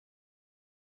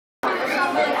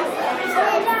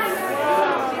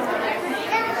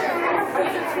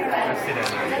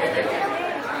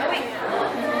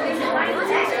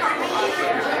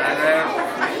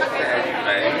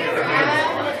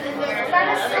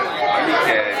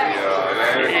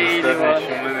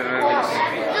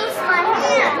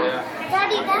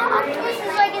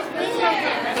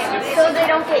So they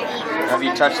don't get eaten. Have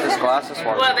you touched this glass? This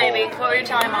one. What, baby? What were you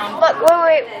telling Mom? Look,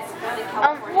 wait.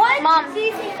 Mom.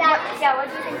 Yeah, what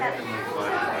do you think that is?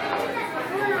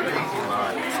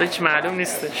 هیچ معلوم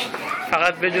نیستش.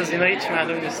 فقط به جز اینا هیچ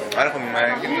معلوم نیست. آره خب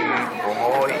من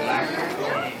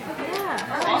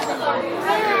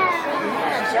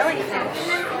Jellyfish.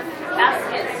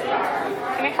 Baskets.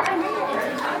 Come here.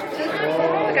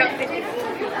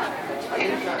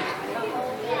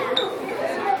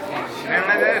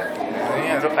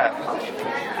 Look out.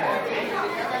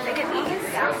 Look at these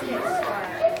baskets.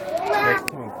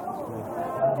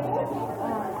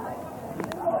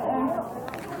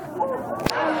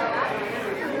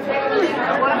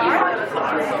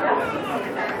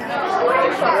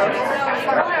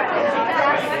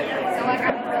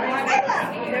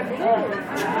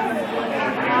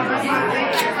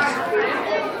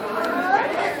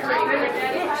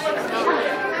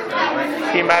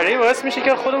 این برای باعث میشه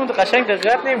که خودمون تو قشنگ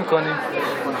دقت نمی کنیم.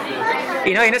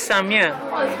 اینا سمیه.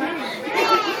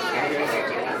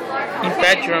 این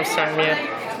بدجور هم سمیه.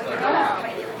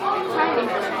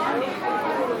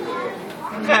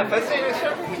 قفص اینشون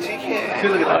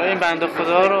کوچیکه. آره این بنده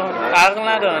خدا رو عقل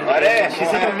ندارن. آره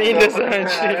چیزی رو میندازن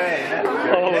چی؟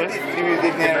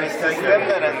 دیستریبیوتیو نرمس سیستم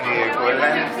دارن دیگه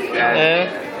کلا.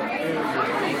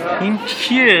 این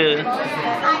کیه؟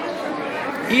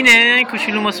 اینه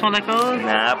کوچولو مسمالک‌ها؟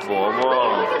 نه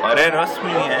بابا آره راست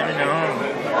میگی همینا.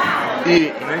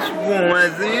 ایناش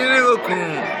بامزه نگاه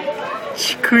کن.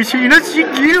 چی کوچولو اینا چی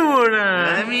گیر بردن؟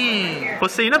 همین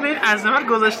واسه اینا به این عظمت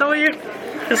گذاشته و یه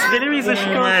خسخلی میزشی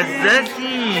که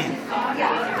بامزه‌سی.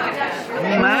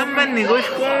 من نگاش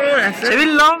کن اصلا چه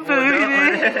لامپ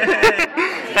ببینی؟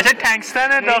 قشنگ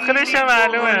تنگستن داخلش هم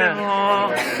معلومه.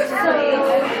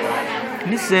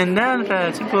 این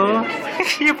زندن چی با؟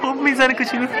 یه پمپ میزنه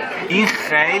کوچولو. این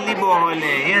خیلی باحاله.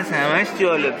 این از همش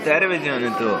جالب‌تره به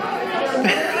جان تو.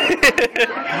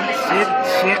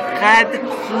 چقدر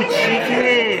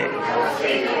کوچیکه.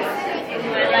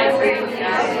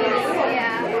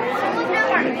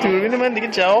 دوربین من دیگه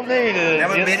جواب نمیده. نه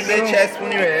باید بریم به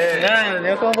چسبونی به. نه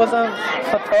نیا کنم بازم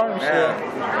خطا میشه.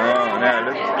 نه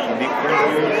الان کلیک کن.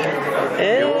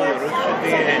 درست شد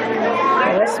دیگه.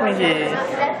 راست میگی.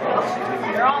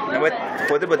 باید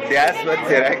خود با دست باید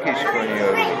ترکش کنی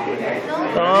یارو.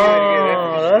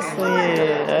 راست میگی.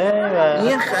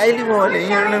 این خیلی باحاله.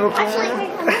 این رو نگاه کن.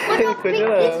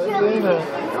 کجا اینو؟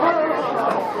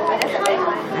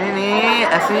 نه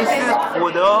اصلا این چیز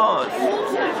خداست.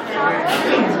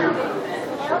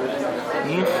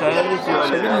 این خیلی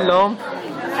جالبه. لامپ.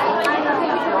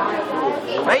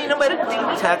 من اینو برای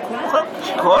تکون میخوام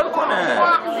چیکار کنم؟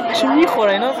 چی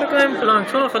میخوره؟ اینا فکر کنم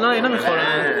پلانکتون و فلان اینا میخورن.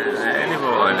 خیلی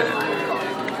باحاله.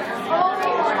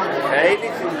 خیلی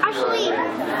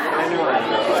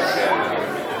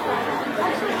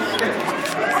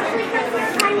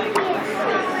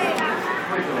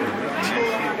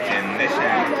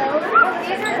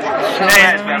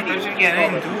نه وقتاشون گره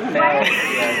این دو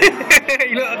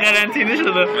اینو قرنطینه شده.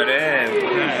 آره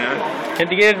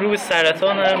دیگه رو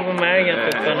سرطان هم رو مرگ هم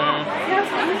فکر کنم.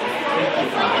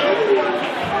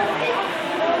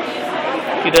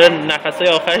 که داره نفسای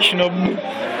آخرشون رو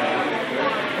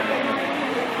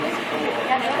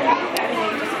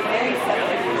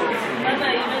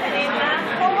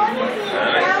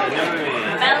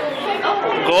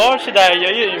قارچ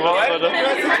دریایی این وقت داره.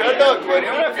 چرا تا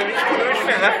اکواریوم رفتیم هیچ کدومش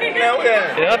فقط خوب نبودن.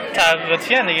 اینا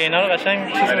تقریباتی هن دیگه. اینا رو قشنگ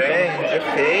چیز میکنن. آره اینجا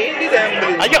خیلی دم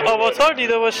بریده. اگه آواتار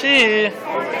دیده باشی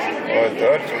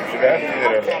آواتار چون رفتی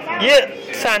داره. یه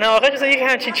صحنه آخرش مثلا یک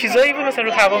همچین چیزایی بود مثلا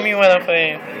رو هوا می اومدن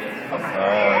پایین.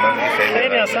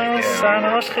 خیلی اصلا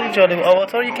صحنه‌هاش خیلی جالب.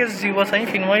 آواتار یکی از زیباترین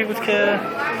فیلمایی بود که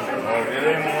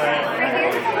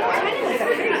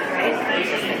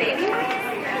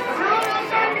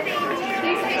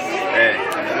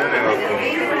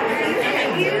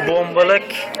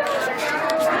بومبلک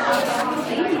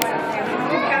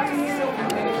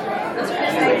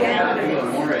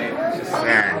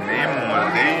صحنه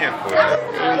مرده‌ای خدا.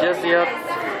 اینجا زیاد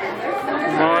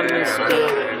مال نیست.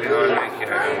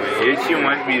 یه چی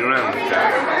اومد بیرون هم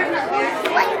می‌کرد.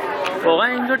 واقعا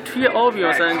اینجا توی آبی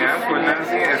مثلا اینجا کلا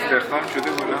استخدام شده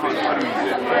کلا حال ما رو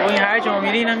میگیره. این هر جا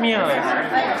میری اینم میاد.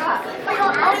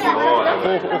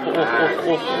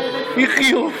 این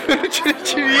خیوب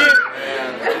چیه؟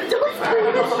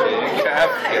 کف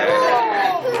کرد.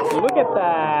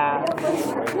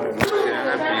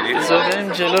 بذار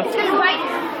بریم جلو.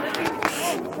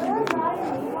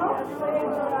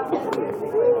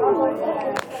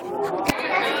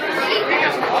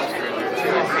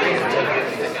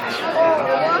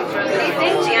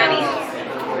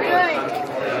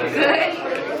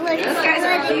 Those guys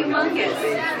are humongous.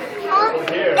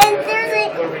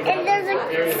 And there's a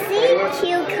sea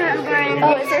cucumber in there.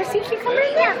 Oh, is there a sea cucumber?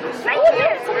 Yeah, right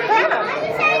there. It's a crab.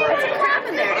 There's a crab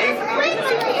in there. Is it a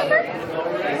sea cucumber?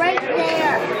 Right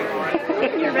there.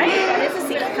 You're right. That is a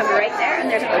sea cucumber right there, and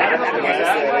there's a crab back there. You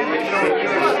see one?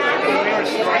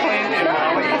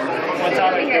 One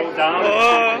time I go down,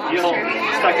 he'll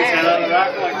stuck his head out of the back,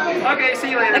 like, okay, see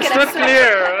you later. It's not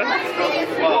clear.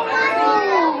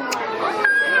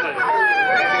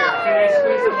 Can I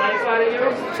squeeze the life out of you?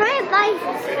 Try a bite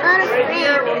out of Right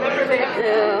here, it. remember that?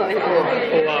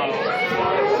 Wow.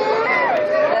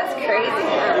 That's crazy.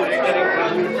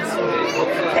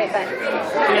 Okay, but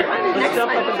Let's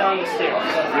jump up and down the stairs.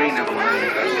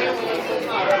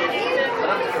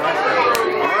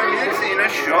 اینا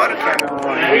شارکن.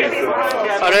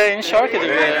 آره این شارکه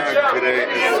دیگه.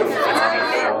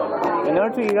 اینا رو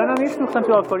تو ایران هم میفروختن،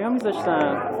 تو آکواریوم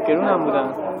میذاشتن، گرون هم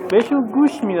بودن، بهشون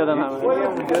گوش میدادن همه.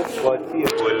 قاطیه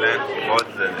کلن قاط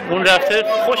زده. اون رفته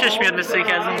خوشش میاد مثل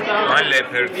اینکه از اون من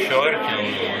لپرد شارکم.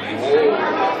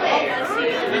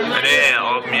 آره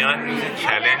آب میان میشه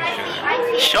چلنج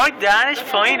شد. شارک دهنش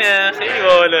پایینه، خیلی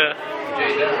باحاله.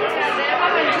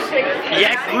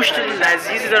 یک گوشت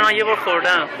لذیذی داره، من یه بار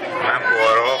خوردم. من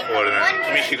بارها خوردم.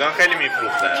 تو میشیگان خیلی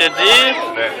میفروختن. جدی؟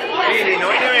 خیلی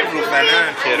نوعی نمیفروختن،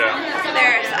 چرا؟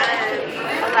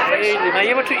 خیلی. من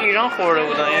یه بار تو ایران خورده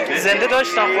بودم، یعنی زنده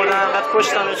داشتم خوردم، بعد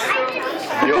کشتمش.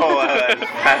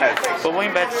 بابا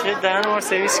این بچه دهن ما رو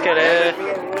سرویس کرده.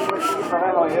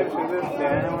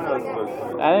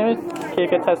 الان کیک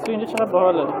تصویر اینجا چقدر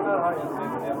باحاله.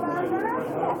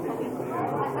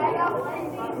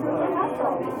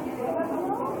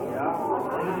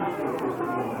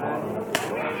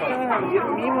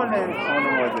 میمونه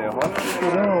خانواده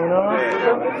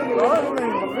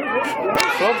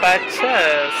تو بچه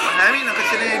است. همین آقا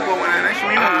چرا یک باباننش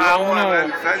میمونه.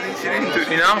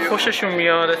 اینا هم خوششون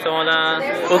میاد احتمالا.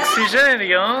 اکسیژن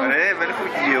دیگه ها؟ آره ولی خب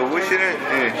یهو چرا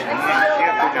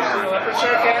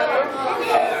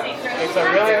It's a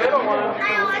really little one.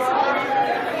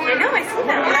 I know, I saw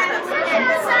that.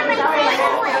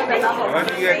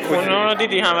 اونا رو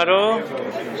دیدی همه رو؟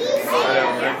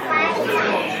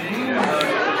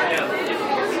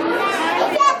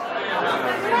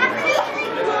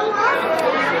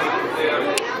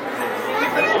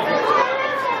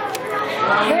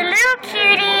 Hello,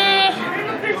 cutie.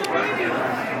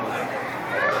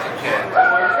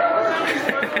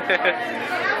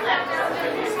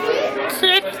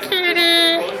 Cute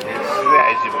cutie.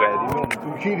 عجیب غریبه. اون تو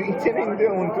گیر این چرا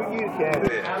اینجا اون تو گیر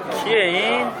کرده. کیه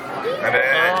این؟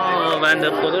 آه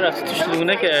بنده خدا رفته توش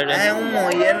لونه کرده. اون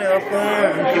مایه نگاه کن.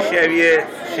 اون که شبیه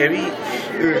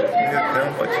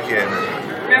نمیدونم قاطی کرده.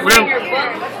 اونم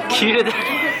کیره در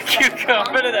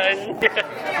کامل درش.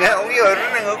 نه اون یارو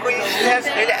نگاه کن این چیزی هست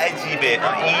خیلی عجیبه. این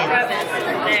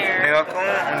نگاه کن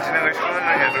اونجا نگاش کن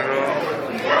یارو رو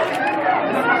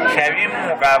شبیه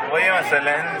مقوای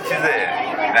مثلا چیزه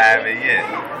قهوه‌ایه.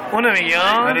 اونو میگم؟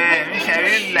 آره این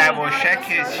شبیه لباشکه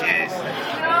چیه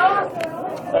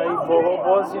ای بابا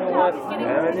باز این اومد.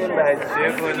 این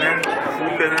بچه کلن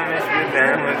پول بدمش به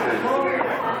دهم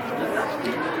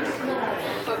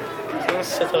اون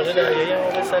ستاره دریایی هم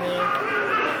رو بزنیم.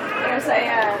 There's a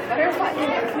butterfly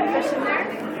fish in there.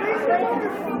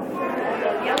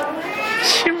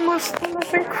 چی مستم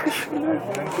از این کشونه.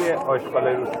 این که آشغال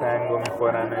رو سنگو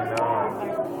میخورن اینا.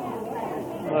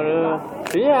 آره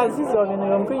یه عزیز آنی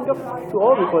نگاه میکنی اینجا تو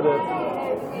آبی خودت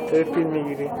داری فیلم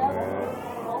میگیری.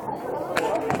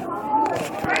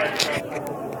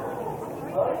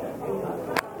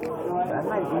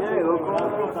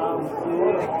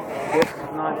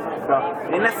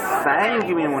 این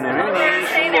سنگ میمونه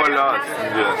میبینیش این بالاست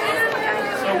اینجا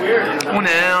اونه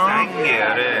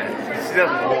سنگه آره چیز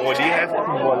قولی هست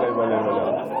بالا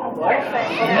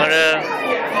آره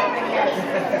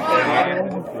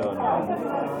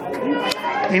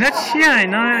اینا چیه؟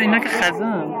 اینا که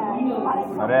خزن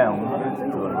آره اون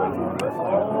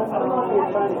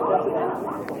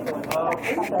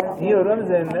این یارو هم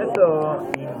زنده تا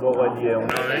این باقالیه اونا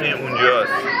ببینی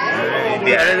اونجاست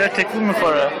آره داره تکون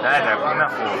میخوره. نه تکون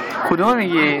نخور. کدوم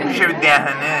میگی؟ میشه به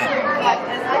دهنه.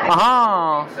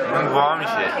 آها اون وا میشه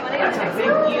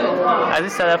از این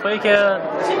صدفایی که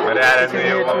آره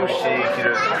عرضه وا میشه یکی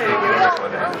رو تکون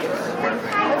میخوره.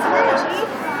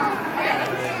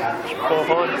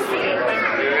 باحال.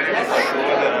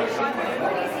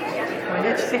 من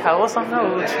یه چیزی حواسم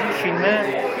نبود، چیزی فیلم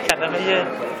کلمه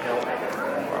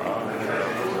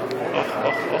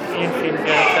این فیلم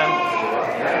گرفتم.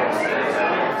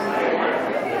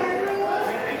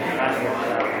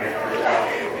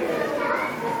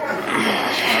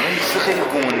 این چیز خیلی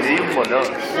گونده این بالا. اوه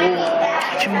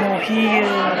چه ماهیه.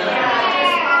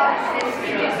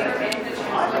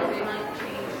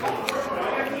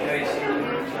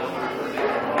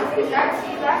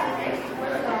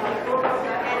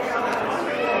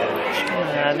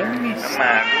 معلوم نیست.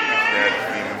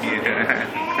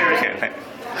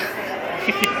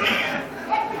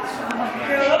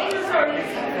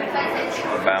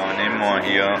 بهانه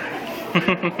ماهی ها.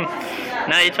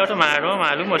 نه یه 4 تا مردم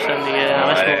معلوم باشن دیگه،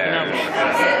 همش ماهی نباشه.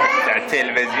 در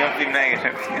تلویزیون فیلم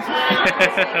نگرفتیم.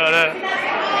 آره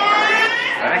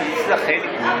آره یه چیز خیلی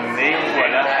گونده این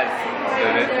بالا هست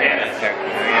داره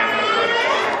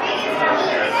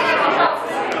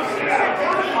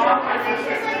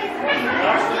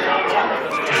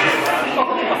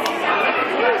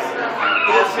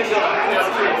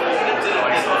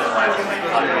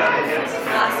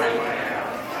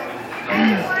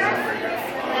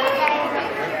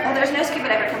Well, there's no scuba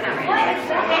diver coming out right now.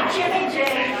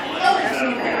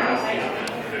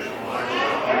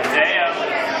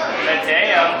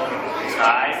 Mateo.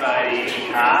 Hi, buddy.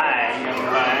 Hi.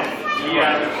 You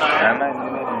having fun?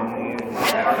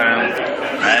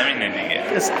 همینه دیگه.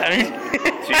 از امین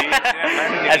چی؟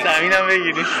 از امینم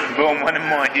بگیریم به عنوان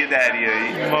ماهی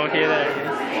دریایی. ماهی دریایی.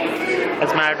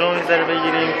 از مردم یه ذره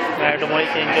بگیریم، مردمایی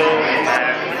که اینجا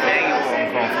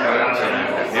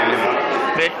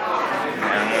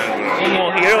این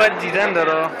ماهی رو باید دیدن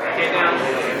داره.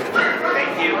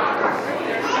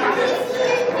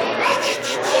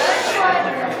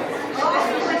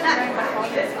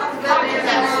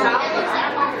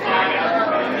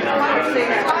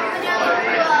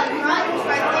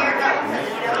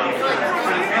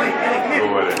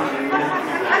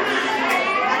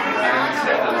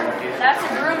 That's a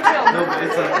groom too. No, but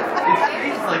it's like.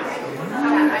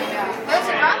 There's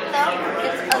a rock though.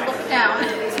 It's a look down.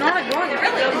 It's not a door.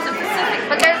 Really, it's a Pacific.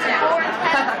 But there's a door.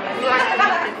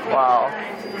 Wow.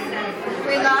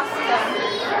 We lost them.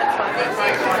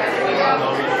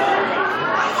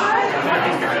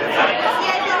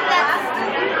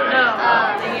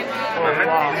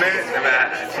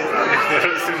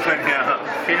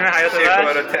 فیلم حیات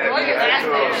وحش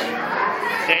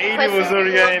خیلی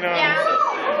بزرگه اینا.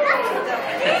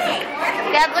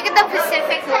 Dad, look at the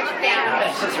Pacific look down.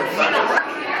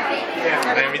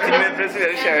 میتونی بفرستی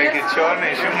برای شبکه 4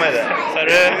 نشون بده.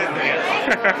 آره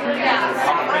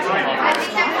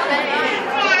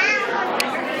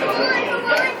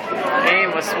این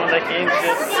واسه مونده اینجا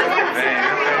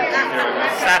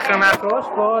صخره نقاش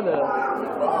باله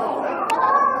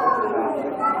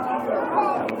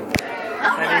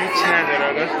ولی هیچی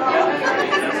نداره.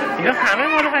 اینا همه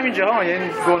مال همین جاها ها، یعنی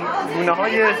گونه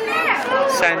های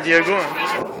سندیاگو.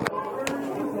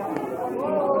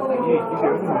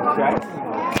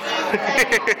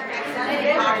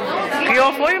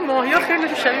 قیافه های ماهی ها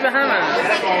خیلی شبیه به همه.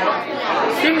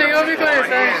 فیلم نگاه میکنه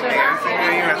مثلا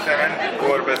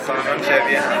گربه‌سانان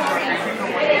شبیه هم.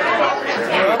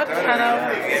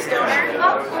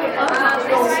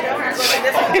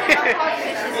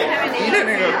 اینه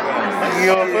نگاه کن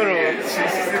قیافه رو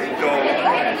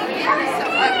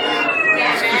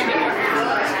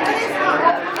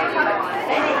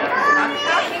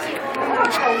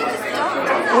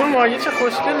اون ماهی چه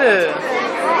خوشگله.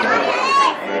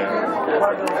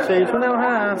 شیطون هم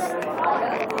هست.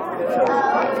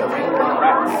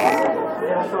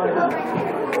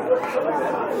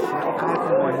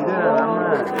 ماهی دارم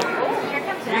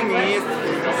هم نیست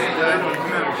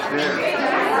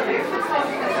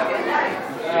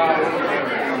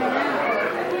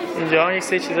اینجا هم یک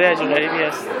سری چیزای عجیب غریبی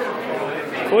هست.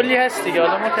 کلی هست دیگه.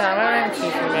 حالا ما که همه رو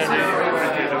نمیتونیم بریم.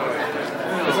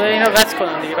 بذار اینو قطع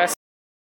کنم دیگه بس.